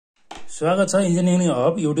स्वागत छ engineering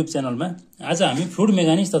hub YouTube च्यानलमा। आज हामी फ्लुइड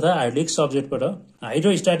मेकानिक्स तथा हाइड्रोलिक्स सब्जेक्टबाट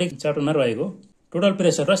हाइड्रोस्टाटिक च्याप्टरमा रहेको टोटल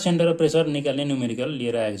प्रेसर र सेन्टर अफ प्रेसर निकाल्ने न्युमेरिकल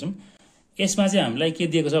लिएर आएका छौं। यसमा चाहिँ हामीलाई के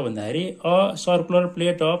दिएको छ भन्दाखेरि a circular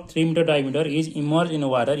plate of 3 metre diameter is emerge in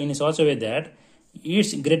water in such a way that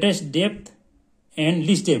it's greatest depth and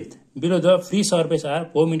list depth below the free surface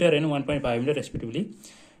are 4 metre and 1.5 metre respectively.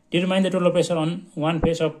 Determine the total pressure on one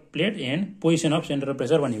face of plate and position of centre of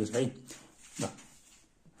pressure भनेको छ है।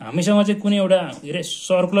 हामीसँग चाहिँ कुनै एउटा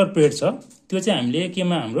circular plate छ, त्यो चाहिँ हामीले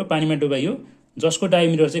केमा हाम्रो पानीमा डुबाइयो, जसको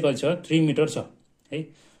डायमिटर चाहिँ कति छ 3 मिटर छ है।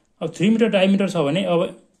 अब 3 मिटर डायमिटर छ भने अब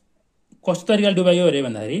कस्तो तरिकाले डुबाइयो अरे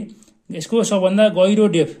भन्दाखेरि यसको सबभन्दा गहिरो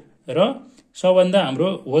डेप्थ र सबभन्दा हाम्रो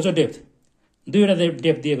होचो डेप्थ दुईवटा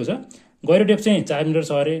डेप्थ दिएको छ। गहिरो डेप्थ चाहिँ 4 मिटर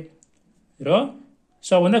छ अरे र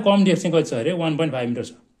सबभन्दा कम डेप्थ चाहिँ कति छ अरे 1.5 मिटर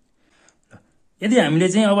छ। यदि हामीले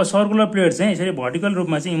चाहिँ अब सर्कुलर प्लेट चाहिँ यसरी भर्टिकल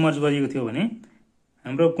रूपमा चाहिँ इमर्ज गरिएको थियो भने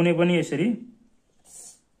हाम्रो कुनै पनि यसरी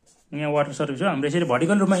यहाँ वाटर सर्फेस छ, हाम्रो यसरी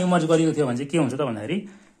भर्टिकल रूपमा इमर्ज गरिएको थियो भने चाहिँ के हुन्छ त भन्दाखेरि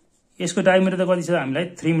यसको डायमिटर त कति छ हामीलाई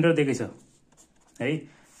 3 मिटर दिएकै छ है।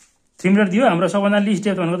 3 मिटर दियो। हाम्रो सबभन्दा लिस्ट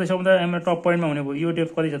डेप्थ भनेको त सबभन्दा हाम्रो टप पोइन्टमा हुने भयो। यो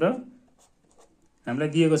डेप्थ कति छ त हामीलाई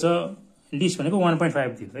दिएको छ, लिस्ट भनेको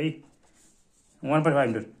 1.5 दियो है, 1.5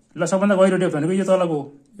 मिटर। ल सबभन्दा गहिरो डेप्थ भनेको यो तलको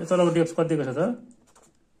डेप्थ कति दिएको छ त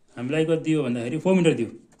हामीलाई कति दियो भन्दाखेरि 4 मिटर दियो।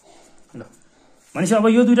 ल भनेपछि अब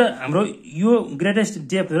यो दुईटा हाम्रो यो ग्रेटेस्ट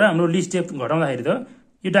डेप्थ र हाम्रो लिस्ट डेप्थ घटाउँदाखेरि त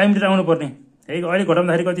यो डायमिटर आउनु पर्ने है। अहिले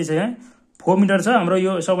घटाउँदाखेरि कति छ यहाँ 4 मिटर छ, हाम्रो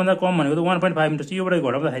यो सबभन्दा कम भनेको त 1.5 मिटर छ। योबाट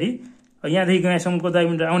घटाउँदाखेरि यहाँदेखि यहाँसम्मको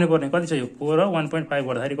डायमिटर आउने पर्ने कति छ यो 4 र 1.5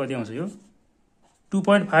 गर्दाखेरि कति आउँछ यो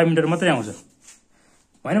 2.5 मिटर मात्रै आउँछ।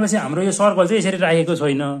 भनेपछि हाम्रो यो सर्कल चाहिँ यसरी राखेको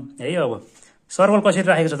छैन है। अब सर्कल कसरी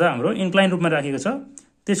राखेको छ त हाम्रो इन्क्लाइन रूपमा राखेको छ,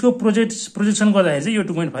 त्यसको प्रोजेक्सन गर्दाखेरि चाहिँ यो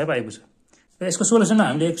 2.5 आएको छ। र यसको सोलुसनमा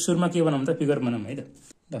हामीले एक सुरुमा के बनाउँ त फिगर बनाउँ है त।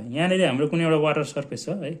 ल यहाँनिर हाम्रो कुनै एउटा वाटर सर्फेस छ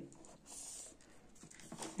है,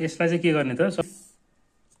 यसलाई चाहिँ के गर्ने त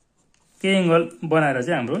के एंगल बनाएर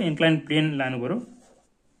चाहिँ हाम्रो इन्क्लाइन प्लेन लानु पर्यो।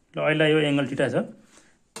 ल अहिले यो एंगल थीटा छ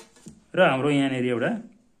र हाम्रो यहाँनिर एउटा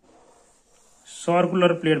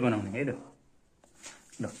सर्कुलर प्लेट बनाउने है त।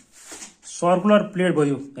 ल सर्कुलर प्लेट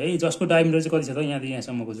भयो है, जसको डायमिटर चाहिँ कति छ त यहाँदेखि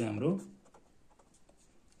यहाँसम्मको चाहिँ हाम्रो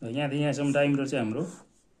यहाँदेखि यहाँसम्म डायमिटर चाहिँ हाम्रो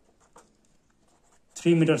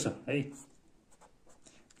 3 मिटर छ है।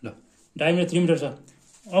 ल डायमिटर 3 मिटर छ।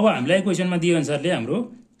 अब हामीलाई क्वेसनमा दिए अनुसारले हाम्रो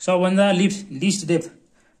सबभन्दा लिस्ट डेप्थ,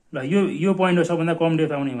 ल यो पोइन्ट हो सबभन्दा कम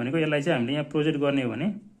डेप्थ आउने भनेको, यसलाई चाहिँ हामीले यहाँ प्रोजेक्ट गर्ने हो भने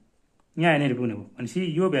यहाँ यहाँनिर पुग्ने हो भनेपछि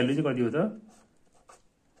यो भ्यालु चाहिँ कति हो त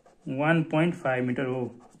 1.5 मिटर हो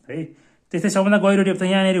है। त्यस्तै सबभन्दा गहिरो डेप्थ त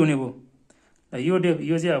यहाँनिर हुने भयो। ल यो डेप्थ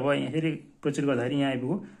यो चाहिँ अब यसरी प्रोजेक्ट गर्दाखेरि यहाँ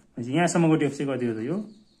आइपुग्यो भनेपछि यहाँसम्मको डेप्थ चाहिँ कति हो त यो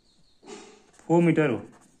 4 मिटर हो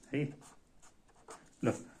है।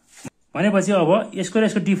 ल भनेपछि अब यसको र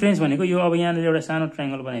यसको डिफरेन्स भनेको यो अब यहाँनिर एउटा सानो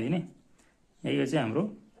ट्रायंगल बनाइदिने, यो चाहिँ हाम्रो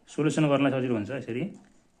सोलुसन गर्नलाई सजिलो हुन्छ। यसरी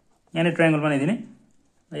यहाँनिर ट्रायंगल बनाइदिने,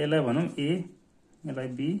 यसलाई भनौँ ए, यसलाई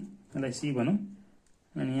बी, यसलाई सी भनौँ,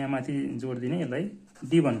 अनि यहाँ माथि जोड दिने, यसलाई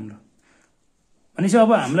डी भनौँ। ल भनेपछि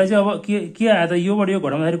अब हामीलाई चाहिँ अब के आयो त योबाट यो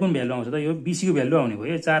घटाउँदाखेरि कुन भ्यालु आउँछ त यो बीसीको भ्यालु आउने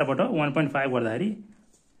भयो। 4बाट 1.5 गर्दाखेरि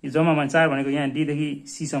यो जम्मामा 4 भनेको यहाँ डीदेखि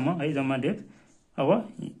सीसम्म है जम्मा डेप्थ। अब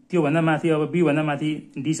त्योभन्दा माथि अब बी भन्दा माथि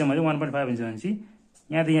डीसम्म चाहिँ 1.5 हुन्छ भनेपछि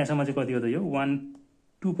यहाँदेखि यहाँसम्म चाहिँ कति हो त यो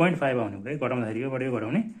 2.5 आउने हो है। घटाउँदाखेरि योबाट यो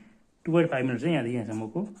घटाउने 2.5 मिटर चाहिँ यहाँदेखि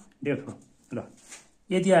यहाँसम्मको डेप्थ हो। ल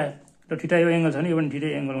यति आयो र थीटा यो एंगल छ भने यो पनि थीटा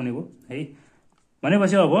एंगल हुने भयो है।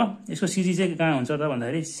 भनेपछि अब यसको सीजी चाहिँ कहाँ हुन्छ त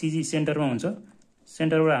भन्दाखेरि सीजी सेन्टरमा हुन्छ।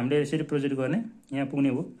 सेन्टरबाट हामीले यसरी प्रोजेक्ट गर्ने यहाँ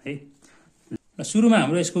पुग्ने भयो है। ल सुरुमा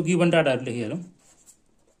हाम्रो यसको गिभन डाटाहरू लेखिहालौँ।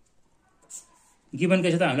 गिभन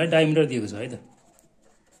के छ त हामीलाई डायमिटर दिएको छ है त।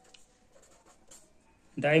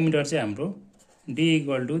 डायमिटर चाहिँ हाम्रो डी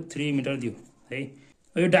इक्वल टु 3 मिटर दियो है।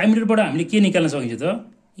 यो डायमिटरबाट हामीले के निकाल्न सकिन्छ त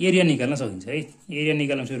एरिया निकाल्न सकिन्छ है। एरिया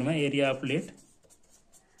निकाल्न सुरुमा एरिया अफ प्लेट,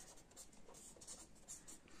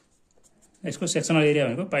 यसको सेक्सनल एरिया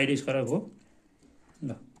भनेको पाइ डी स्क्वायर हो।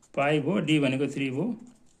 ल पाइ भयो, डी भनेको 3 भयो,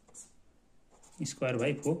 स्क्वायर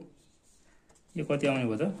बाई 4, यो कति आउने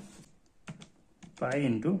भयो त पाइ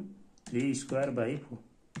इन्टु 3 स्क्वायर बाई 4,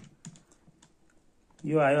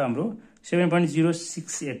 यो आयो हाम्रो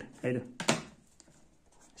 7.068 है त।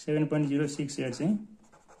 7.068 चाहिँ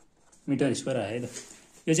मिटर स्क्वायर आयो है त।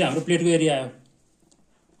 यो चाहिँ हाम्रो प्लेटको एरिया आयो।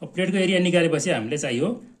 अब प्लेटको एरिया निकालेपछि हामीले चाहियो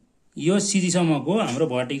यो सीजीसम्मको हाम्रो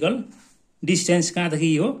भर्टिकल डिस्टेन्स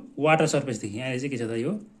कहाँदेखि यो वाटर सर्फेसदेखि, यहाँ चाहिँ के छ त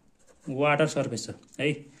यो वाटर सर्फेस छ है।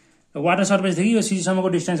 वाटर सर्फेसदेखि यो सीजीसम्मको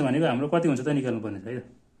डिस्टेन्स भनेको हाम्रो कति हुन्छ त निकाल्नु पर्ने छ है।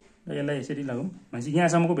 र यसलाई यसरी लगाउँ भनेपछि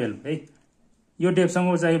यहाँसम्मको भ्यालु है, यो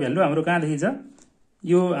डेप्थसम्मको चाहियो भ्यालु हाम्रो कहाँदेखि छ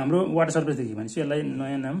यो हाम्रो वाटर सर्फेसदेखि भनेपछि यसलाई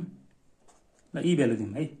नयाँ नाम ल ई भ्यालु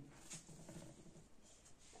दिउँ है।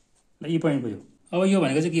 ल यी पोइन्ट भयो। अब यो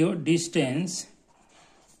भनेको चाहिँ के हो डिस्टेन्स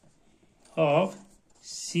अफ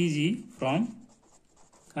सीजी फ्रम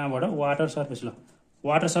कहाँबाट वाटर सर्फेस। ल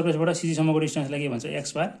वाटर सर्फेसबाट सीजी सम्मको डिस्टेन्सलाई के भन्छ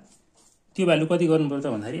एक्स बार। त्यो भ्यालु कति गर्नुपर्छ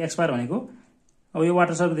भन्दाखेरि एक्स बार भनेको अब यो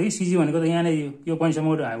वाटर सर्फेसदेखि सीजी भनेको त यहाँ नै यो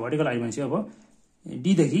पोइन्टसम्मको भर्टिकल हाइट भनेपछि अब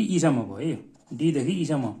डी देखि ई सम्म भयो है। डी देखि ई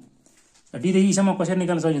सम्म डी देखि ई सम्म कसरी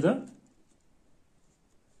निकाल्न सकिन्छ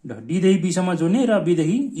त डी देखि बी सम्म जोड्ने र बी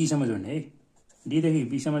देखि ई सम्म जोड्ने है। डी देखि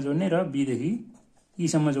बी सम्म जोड्ने र बी देखि ई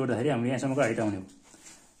सम्म जोड्दाखेरि हाम्रो यहाँसम्मको हाइट आउने हो।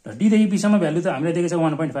 र डी देखि बी सम्म भ्यालु त हामीले देखेको छ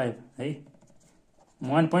 1.5 है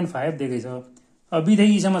 1.5 देखेछ। अब बी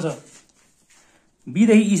देखि ई सम्म छ बी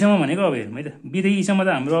देखि ई सम्म भनेको अब हेरौँ है त बी देखि ई सम्म त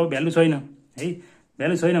हाम्रो अब भ्यालु छैन है।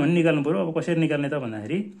 भ्यालु छैन भने निकाल्नु पर्यो। अब कसरी निकाल्ने त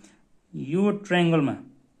भन्दाखेरि यो ट्रायंगलमा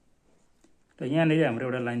र यहाँनिर हाम्रो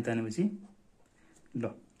एउटा लाइन तानेपछि ल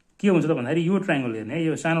के हुन्छ त भन्दाखेरि यो ट्रायंगल हेर्ने है।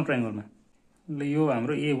 यो सानो ट्रायंगलमा ल यो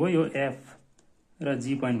हाम्रो ए हो यो एफ र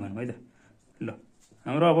जी पोइन्ट भनौँ है त। ल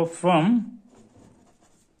हाम्रो अब फ्रम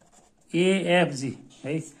एएफजी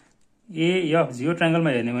है एएफजी यो ट्रायंगलमा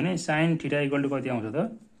हेर्ने भने साइन थीटा इक्वल टु कति आउँछ त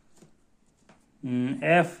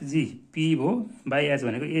एफजी पी भो बाई एच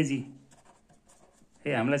भनेको एजी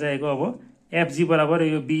है। हामीलाई चाहिएको अब एफजी बराबर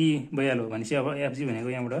यो बी भइहाल्यो भनेपछि अब एफजी भनेको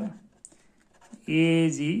यहाँबाट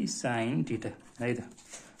एजी साइन थीटा है त।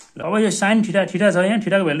 ल अब यो साइन थीटा थीटा छ यहाँ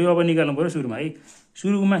थीटाको भ्यालु अब निकाल्नु पर्यो सुरुमा है।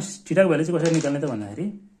 सुरुमा थीटाको भ्यालु चाहिँ कसरी निकाल्ने त भन्दाखेरि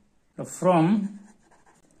फ्रम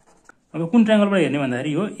अब कुन ट्रायंगलबाट हेर्ने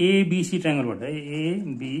भन्दाखेरि हो एबीसी ट्रायंगलबाट है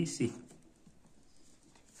एबीसी।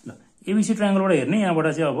 ल एबीसी ट्रायंगलबाट हेर्ने यहाँबाट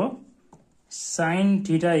चाहिँ अब साइन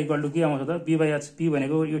थीटा इक्वल टु के आउँछ त बी बाई एच। पी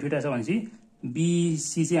भनेको यो थीटा छ भनेपछि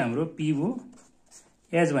बीसी चाहिँ हाम्रो पी हो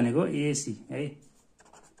एच भनेको एसी है।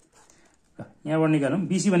 यहाँबाट निकालौँ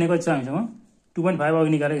बीसी भनेको चाहिँ हामीसँग 2.5 अघि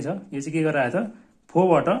निकालेको छ। यो चाहिँ के गरेर आयो त 4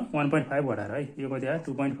 बाट 1.5 घटाएर है यो कति आयो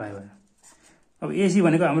 2.5 आयो। अब एसी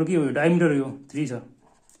भनेको हाम्रो के हो डायमिटर यो 3 छ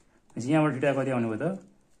भनेपछि यहाँबाट थीटा कति आउने भयो त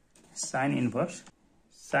साइन इन्भर्स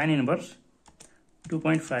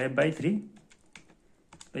 2.5/3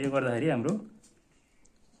 यो गर्दाखेरि हाम्रो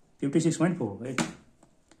 56.4 है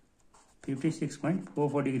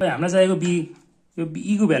 56.44 डिग्री। हामीलाई चाहिएको बी यो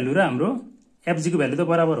बी को भ्यालु र हाम्रो एफजी को भ्यालु त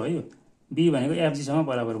बराबर हो यो बी भनेको एफजी सम्म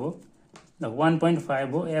बराबर हो। ल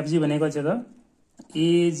 1.5 हो एफजी भनेको चाहिँ त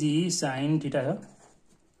एजी साइन थीटा छ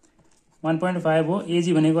 1.5 हो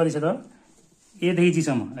एजी भनेको कति छ त ए देखि जी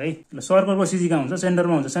सम्म है। ल सर्कलको सीजी कहाँ हुन्छ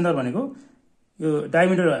सेन्टरमा हुन्छ। सेन्टर भनेको यो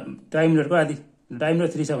डायमिटरको आधी डायमिटर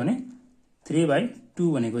 3 छ भने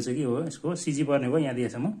 3/2 भनेको चाहिँ के हो यसको सीजी पर्ने हो यहाँ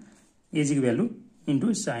दिएसम्म एजी को भ्यालु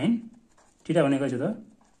इन्टु साइन थीटा भनेको चाहिँ त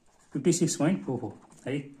 56.44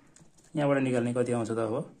 है। यहाँबाट निकाल्ने कति आउँछ त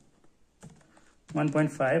अब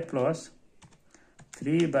 1.5 प्लस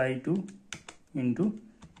 3/2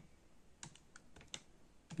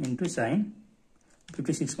 इन्टु साइन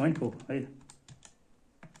 56.4 है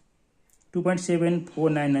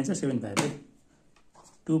 2.7499 चाहिँ 75 है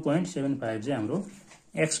 2.75 चाहिँ हाम्रो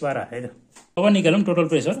एक्स बार आयो है त। अब निकालौँ टोटल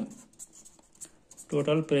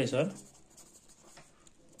प्रेसर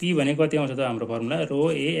पी भनेको कति आउँछ त हाम्रो फर्मुला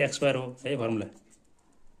रो ए एक्स बार हो है फर्मुला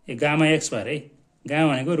ए गामा एक्स बार है।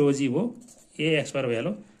 गामा भनेको रो जी हो ए एक्स बार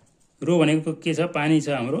भइहाल्यो। रो भनेको के छ पानी छ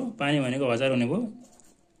हाम्रो पानी भनेको 1000 हुने भयो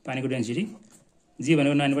पानीको डेन्सिटी। जी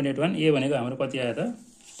भनेको 9.81 ए भनेको हाम्रो कति आयो त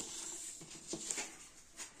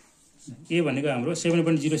ए भनेको हाम्रो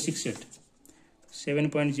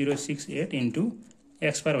 7.068 इन्टु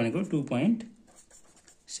एक्स बार भनेको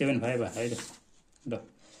 2.75 आयो है त। ल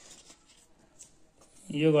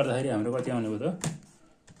यो गर्दाखेरि हाम्रो कति आउने भयो त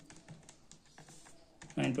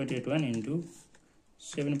 9.81 इन्टु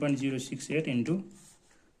 7.068 इन्टु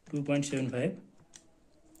 2.75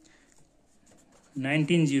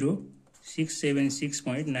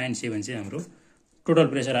 190,676.97 चाहिँ हाम्रो टोटल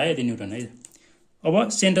प्रेसर आयो यति न्युटन है। अब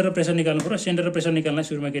सेन्टर अफ प्रेसर निकाल्नु पर्यो। सेन्टर अफ प्रेसर निकाल्न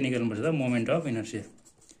सुरुमा के निकाल्नुपर्छ त moment of inertia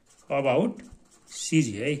about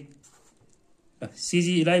CG है।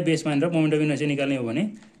 सीजीलाई बेस मानेर मोमेन्ट अफ इनर्सिया निकाल्ने हो भने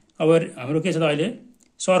अब हाम्रो के छ त अहिले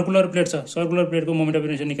सर्कुलर प्लेट छ। सर्कुलर प्लेटको मोमेन्ट अफ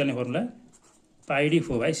इनर्सिया निकाल्ने फर्मुला पाइडी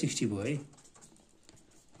 4/60 भयो है।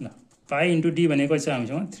 ल पाई इन्टु डी भनेको चाहिँ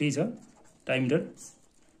हामीसँग 3 छ डायमिटर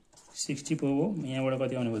 64 हो। यहाँबाट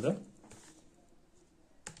कति आउने भयो त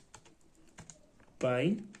पाई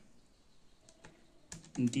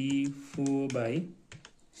डी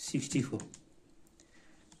 4/64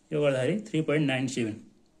 यो गर्दाखेरि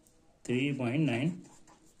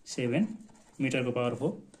 3.97 मिटरको पावर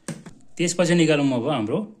 4। त्यसपछि निकालौँ अब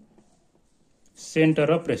हाम्रो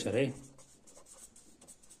सेन्टर अफ प्रेसर है।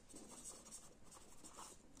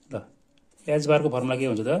 ल एच बारको फर्मुला के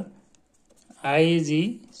हुन्छ त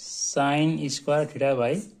IG sine square theta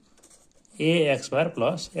by A x bar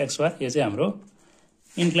plus x बार। यो चाहिँ हाम्रो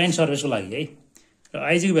इन्क्लाइन सर्फेसको लागि है। र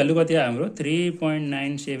आइजी को भ्यालु कति आयो हाम्रो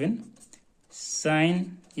 3.97 साइन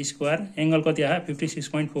स्क्वायर एंगल कति आयो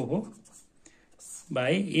 56.44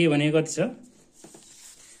 बाई ए भनेको कति छ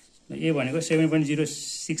ए भनेको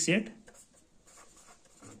 7.068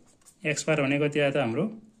 एक्स बार भनेको कति आयो त हाम्रो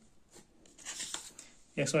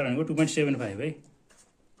एक्स बार भनेको 2.75 है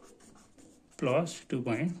प्लस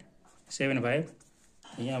 2.75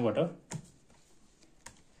 यहाँबाट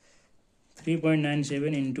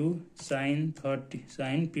 3.97 इन्टु साइन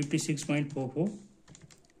 56.44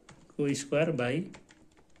 को स्क्वायर बाई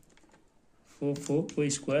 44 को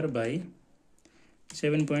स्क्वायर बाई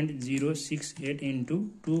 7.068 इन्टु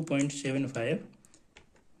 2.75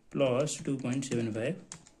 प्लस 2.75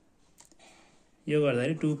 यो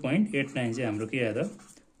गर्दाखेरि 2.89 चाहिँ हाम्रो के आयो त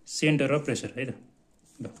सेन्टर अफ प्रेसर है त।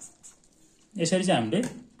 ल यसरी चाहिँ हामीले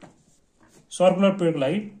सर्कुलर प्लेटको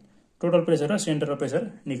लागि टोटल प्रेसर र सेन्टर अफ प्रेसर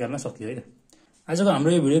निकाल्न सक्यो है त। आजको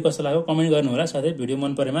हाम्रो यो भिडियो कस्तो लाग्यो कमेन्ट गर्नुहोला। साथै भिडियो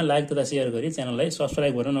मन परेमा लाइक तथा सेयर गरी च्यानललाई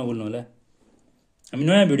सब्स्क्राइब गर्न नभुल्नुहोला। हामी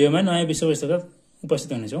नयाँ भिडियोमा नयाँ विषयवस्तुका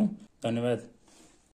उपस्थित हुनेछौँ। धन्यवाद।